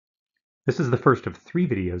This is the first of 3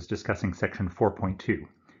 videos discussing section 4.2.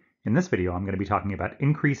 In this video, I'm going to be talking about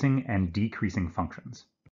increasing and decreasing functions.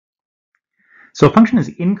 So a function is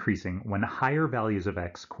increasing when higher values of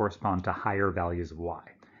x correspond to higher values of y.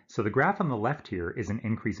 So the graph on the left here is an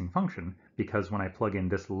increasing function because when I plug in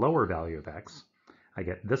this lower value of x, I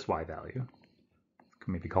get this y value.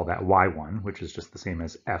 Can maybe call that y1, which is just the same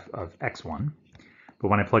as f of x1. But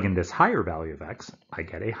when I plug in this higher value of x, I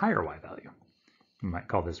get a higher y value. We might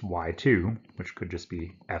call this y2, which could just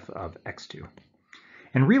be f of x2.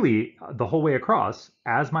 And really, the whole way across,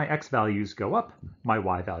 as my x values go up, my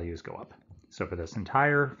y values go up. So for this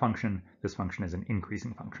entire function, this function is an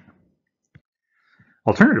increasing function.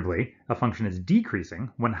 Alternatively, a function is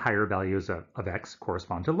decreasing when higher values of x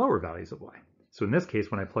correspond to lower values of y. So in this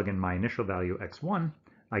case, when I plug in my initial value x1,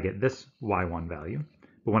 I get this y1 value.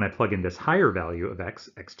 But when I plug in this higher value of x,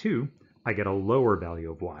 x2, I get a lower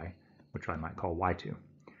value of y, which I might call y2.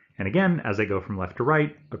 And again, as I go from left to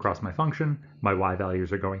right across my function, my y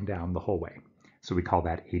values are going down the whole way. So we call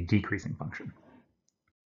that a decreasing function.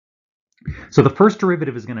 So the first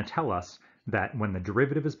derivative is going to tell us that when the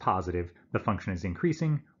derivative is positive, the function is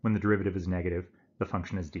increasing. When the derivative is negative, the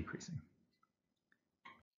function is decreasing.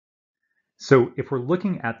 So if we're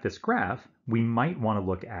looking at this graph, we might want to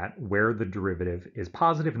look at where the derivative is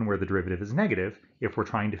positive and where the derivative is negative if we're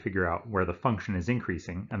trying to figure out where the function is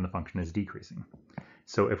increasing and the function is decreasing.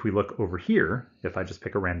 So if we look over here, if I just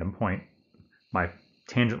pick a random point, my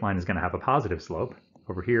tangent line is going to have a positive slope.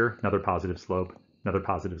 Over here, another positive slope,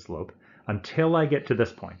 until I get to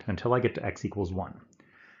this point, until I get to x equals 1.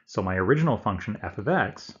 So my original function f of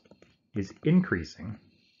x is increasing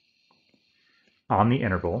on the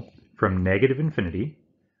interval from -infinity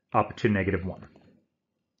up to -1.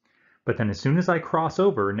 But then as soon as I cross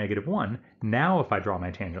over -1, now if I draw my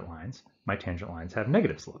tangent lines have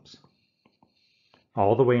negative slopes.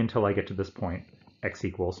 All the way until I get to this point, x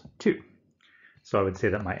equals 2. So I would say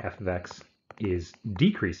that my f of x is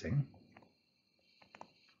decreasing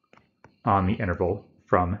on the interval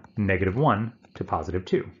from -1 to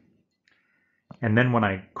 +2. And then when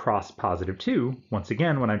I cross +2, once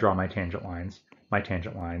again, when I draw my tangent lines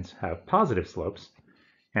have positive slopes.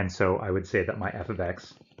 And so I would say that my f of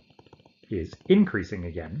x is increasing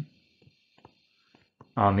again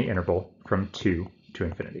on the interval from 2 to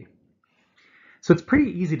infinity. So it's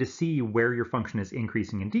pretty easy to see where your function is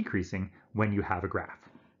increasing and decreasing when you have a graph.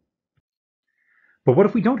 But what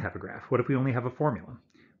if we don't have a graph? What if we only have a formula?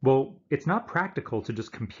 Well, it's not practical to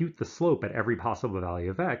just compute the slope at every possible value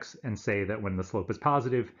of x and say that when the slope is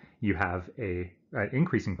positive, you have an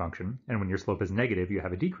increasing function, and when your slope is negative, you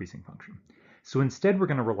have a decreasing function. So instead, we're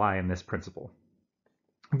going to rely on this principle.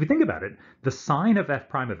 If we think about it, the sign of f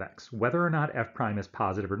prime of x, whether or not f prime is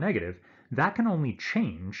positive or negative, that can only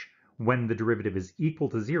change when the derivative is equal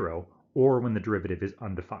to 0 or when the derivative is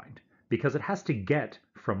undefined, because it has to get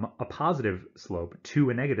from a positive slope to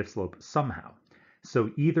a negative slope somehow.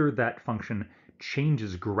 So either that function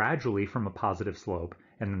changes gradually from a positive slope,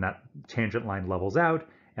 and then that tangent line levels out,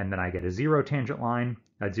 and then I get a 0 tangent line,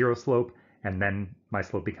 a 0 slope, and then my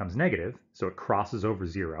slope becomes negative, so it crosses over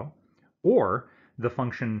 0, or the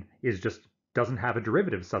function doesn't have a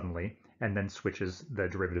derivative suddenly, and then the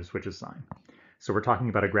derivative switches sign. So we're talking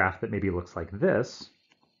about a graph that maybe looks like this,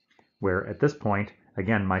 where at this point,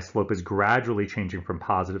 again, my slope is gradually changing from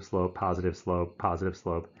positive slope, positive slope, positive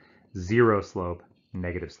slope, 0 slope,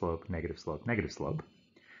 negative slope, negative slope, negative slope.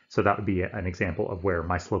 So that would be an example of where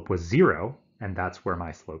my slope was 0, and that's where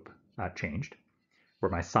my slope changed, where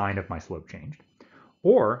my sign of my slope changed.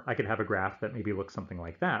 Or I could have a graph that maybe looks something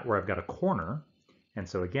like that, where I've got a corner, and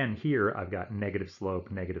so again here I've got negative slope,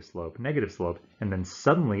 negative slope, negative slope, and then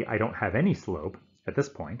suddenly I don't have any slope at this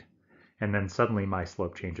point, and then suddenly my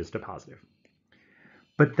slope changes to positive.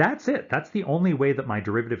 But that's it. That's the only way that my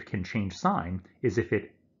derivative can change sign, is if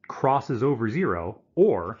it crosses over 0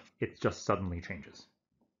 or it just suddenly changes.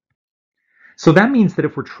 So that means that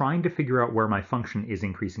if we're trying to figure out where my function is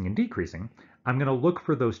increasing and decreasing, I'm going to look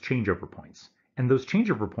for those changeover points. And those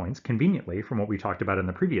changeover points, conveniently, from what we talked about in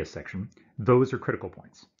the previous section, those are critical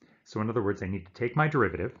points. So in other words, I need to take my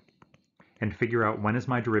derivative and figure out when is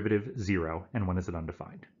my derivative 0 and when is it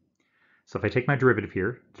undefined. So if I take my derivative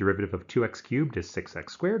here, derivative of 2x cubed is 6x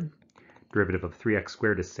squared, derivative of 3x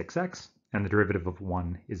squared is 6x, and the derivative of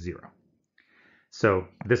 1 is 0. So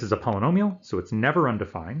this is a polynomial, so it's never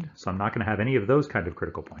undefined, so I'm not going to have any of those kind of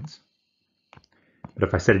critical points. But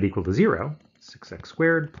if I set it equal to 0, 6x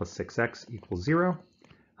squared plus 6x equals 0,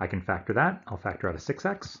 I can factor that. I'll factor out a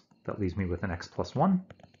 6x. That leaves me with an x plus 1.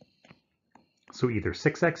 So either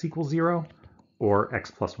 6x equals 0 or x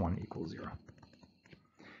plus 1 equals 0.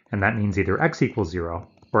 And that means either x equals 0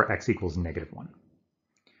 or x equals -1.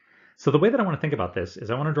 So the way that I want to think about this is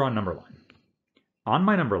I want to draw a number line. On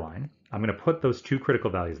my number line, I'm going to put those two critical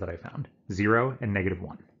values that I found, 0 and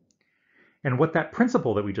 -1. And what that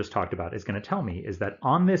principle that we just talked about is going to tell me is that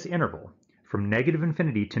on this interval, from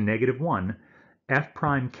 -infinity to -1, f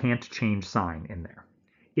prime can't change sign in there.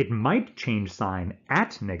 It might change sign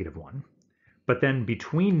at -1, but then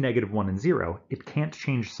between -1 and 0, it can't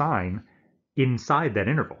change sign inside that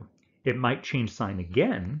interval. It might change sign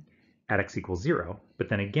again at x equals 0, but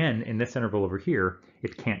then again in this interval over here,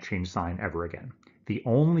 it can't change sign ever again. The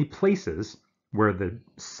only places where the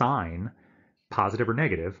sign, positive or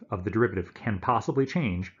negative, of the derivative can possibly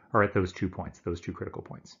change are at those 2 points, those 2 critical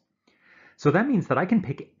points. So that means that I can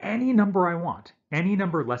pick any number I want, any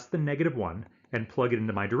number less than -1, and plug it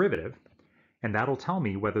into my derivative, and that'll tell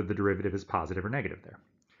me whether the derivative is positive or negative there.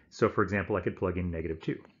 So for example, I could plug in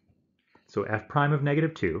 -2. So f prime of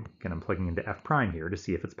 -2, again, I'm plugging into f prime here to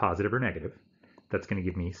see if it's positive or negative. That's going to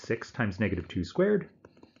give me 6 times -2 squared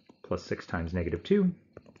plus 6 times -2.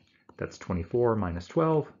 That's 24 minus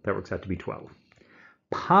 12. That works out to be 12.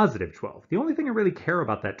 Positive 12. The only thing I really care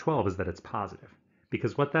about that 12 is that it's positive,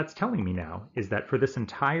 because what that's telling me now is that for this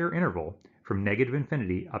entire interval, from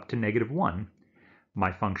 -infinity up to -1,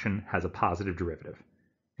 my function has a positive derivative.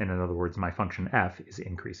 And in other words, my function f is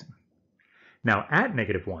increasing. Now at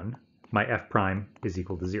 -1, my f prime is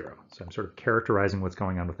equal to 0. So I'm sort of characterizing what's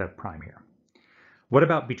going on with f prime here. What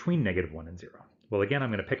about between -1 and 0? Well, again, I'm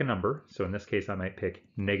going to pick a number. So in this case, I might pick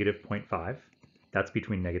 -0.5. That's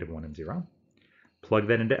between -1 and 0. Plug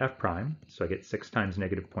that into f prime. So I get 6 times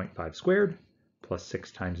 -0.5 squared plus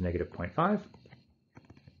 6 times -0.5.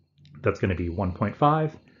 That's going to be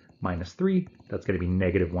 1.5 minus 3. That's going to be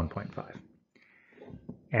 -1.5.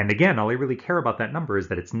 And again, all I really care about that number is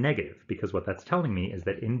that it's negative, because what that's telling me is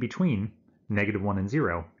that in between -1 and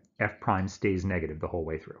 0, f prime stays negative the whole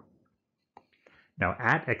way through. Now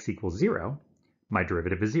at x equals 0, my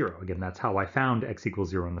derivative is 0. Again, that's how I found x equals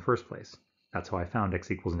 0 in the first place. That's how I found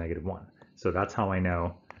x equals -1. So that's how I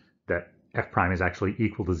know that f prime is actually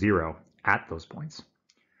equal to 0 at those points.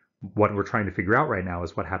 What we're trying to figure out right now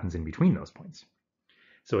is what happens in between those points.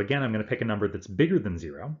 So again, I'm going to pick a number that's bigger than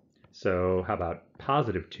 0. So how about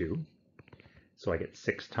 +2? So I get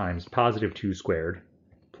 6 times +2 squared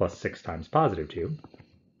plus 6 times +2.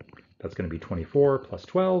 That's going to be 24 plus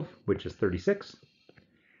 12, which is 36.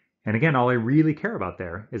 And again, all I really care about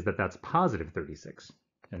there is that that's positive 36.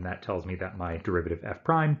 And that tells me that my derivative f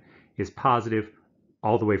prime is positive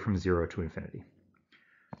all the way from 0 to infinity.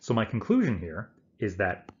 So my conclusion here is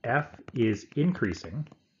that f is increasing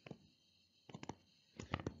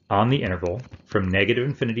on the interval from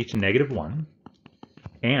 -infinity to -1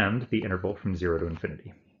 and the interval from 0 to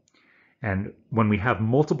infinity. And when we have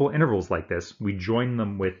multiple intervals like this, we join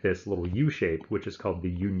them with this little U shape, which is called the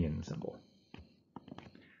union symbol.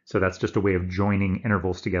 So that's just a way of joining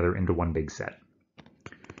intervals together into one big set.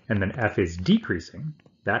 And then f is decreasing.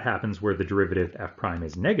 That happens where the derivative f prime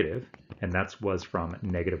is negative, and that was from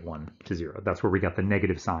 -1 to 0. That's where we got the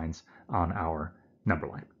negative signs on our number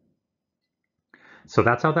line. So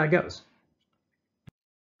that's how that goes.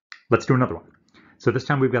 Let's do another one. So this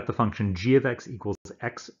time we've got the function g of x equals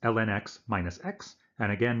x ln x minus x.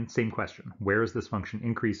 And again, same question. Where is this function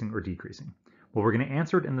increasing or decreasing? Well, we're going to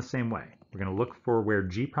answer it in the same way. We're going to look for where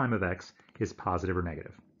g prime of x is positive or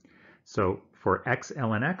negative. So for x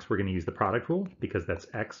ln x, we're going to use the product rule because that's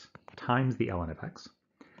x times the ln of x.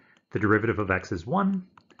 The derivative of x is 1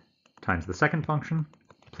 times the second function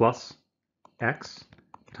plus x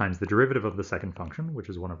times the derivative of the second function, which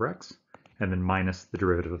is 1 over x, and then minus the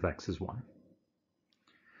derivative of x is 1.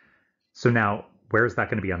 So now, where is that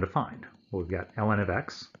going to be undefined? Well, we've got ln of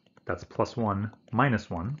x, that's plus 1 minus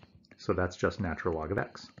 1, so that's just natural log of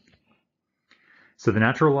x. So the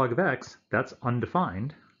natural log of x, that's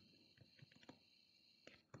undefined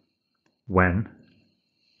when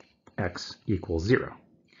x equals 0.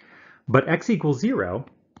 But x equals 0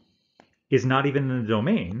 is not even in the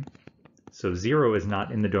domain, so 0 is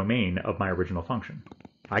not in the domain of my original function.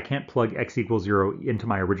 I can't plug x equals 0 into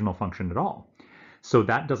my original function at all. So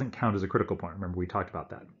that doesn't count as a critical point. Remember, we talked about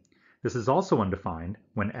that. This is also undefined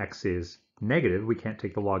when x is negative. We can't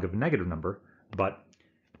take the log of a negative number, but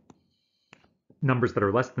numbers that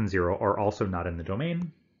are less than 0 are also not in the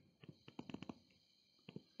domain.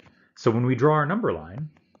 So when we draw our number line,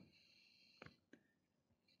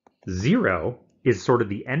 0 is sort of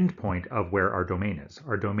the end point of where our domain is.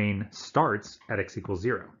 Our domain starts at x equals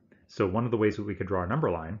 0. So one of the ways that we could draw a number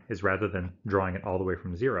line is, rather than drawing it all the way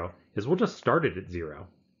from 0, is we'll just start it at 0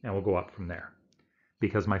 and we'll go up from there,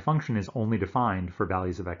 because my function is only defined for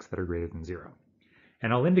values of x that are greater than 0.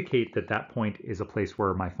 And I'll indicate that that point is a place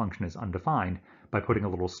where my function is undefined by putting a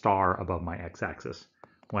little star above my x-axis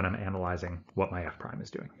when I'm analyzing what my f prime is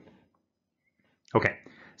doing. Okay,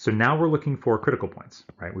 so now we're looking for critical points,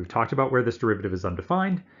 right? We've talked about where this derivative is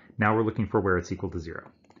undefined. Now we're looking for where it's equal to 0.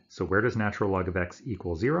 So where does natural log of x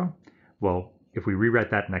equal 0? Well, if we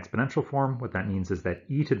rewrite that in exponential form, what that means is that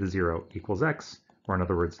e to the 0 equals x, or in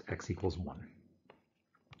other words, x equals 1.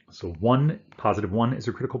 So positive 1 is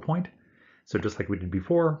a critical point. So just like we did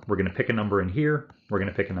before, we're going to pick a number in here, we're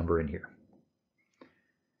going to pick a number in here.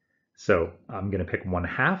 So I'm going to pick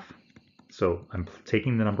 1/2. So I'm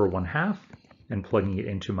taking the number 1/2 and plugging it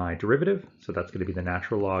into my derivative. So that's going to be the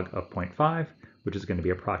natural log of 0.5, which is going to be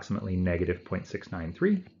approximately negative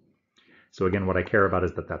 0.693. So again, what I care about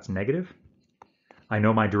is that that's negative. I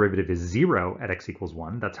know my derivative is 0 at x equals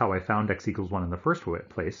 1. That's how I found x equals 1 in the first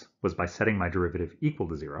place, was by setting my derivative equal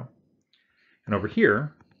to 0. And over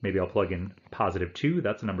here, maybe I'll plug in positive 2.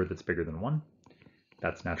 That's a number that's bigger than 1.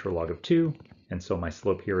 That's natural log of 2. And so my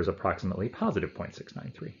slope here is approximately positive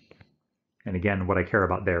 0.693. And again, what I care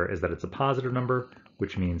about there is that it's a positive number,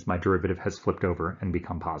 which means my derivative has flipped over and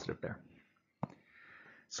become positive there.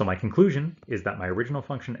 So my conclusion is that my original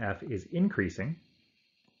function f is increasing.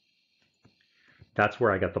 That's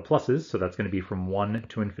where I got the pluses, so that's going to be from 1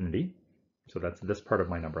 to infinity. So that's this part of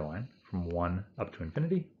my number line, from 1 up to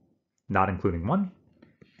infinity, not including 1.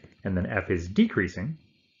 And then f is decreasing.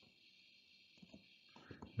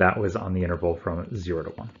 That was on the interval from 0 to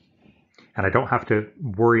 1. And I don't have to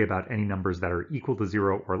worry about any numbers that are equal to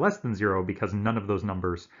 0 or less than 0 because none of those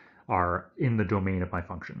numbers are in the domain of my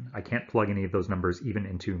function. I can't plug any of those numbers even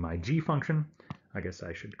into my g function. I guess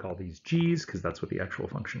I should call these g's because that's what the actual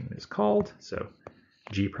function is called. So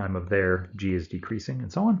g prime of there, g is decreasing,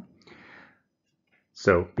 and so on.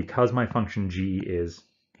 So because my function g is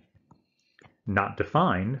not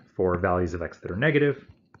defined for values of x that are negative,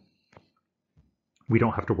 we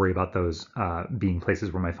don't have to worry about those being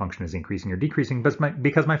places where my function is increasing or decreasing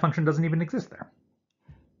because my function doesn't even exist there.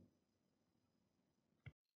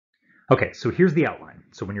 Okay, so here's the outline.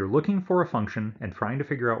 So when you're looking for a function and trying to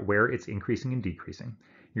figure out where it's increasing and decreasing,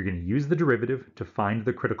 you're going to use the derivative to find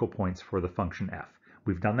the critical points for the function f.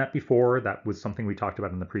 We've done that before. That was something we talked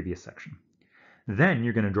about in the previous section. Then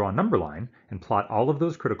you're going to draw a number line and plot all of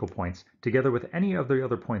those critical points together with any of the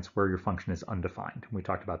other points where your function is undefined. We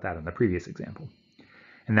talked about that in the previous example.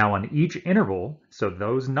 And now on each interval, so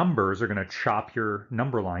those numbers are going to chop your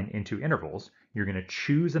number line into intervals. You're going to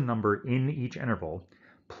choose a number in each interval,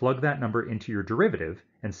 plug that number into your derivative,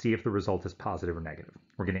 and see if the result is positive or negative.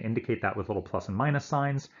 We're going to indicate that with little plus and minus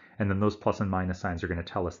signs, and then those plus and minus signs are going to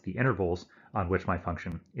tell us the intervals on which my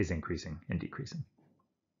function is increasing and decreasing.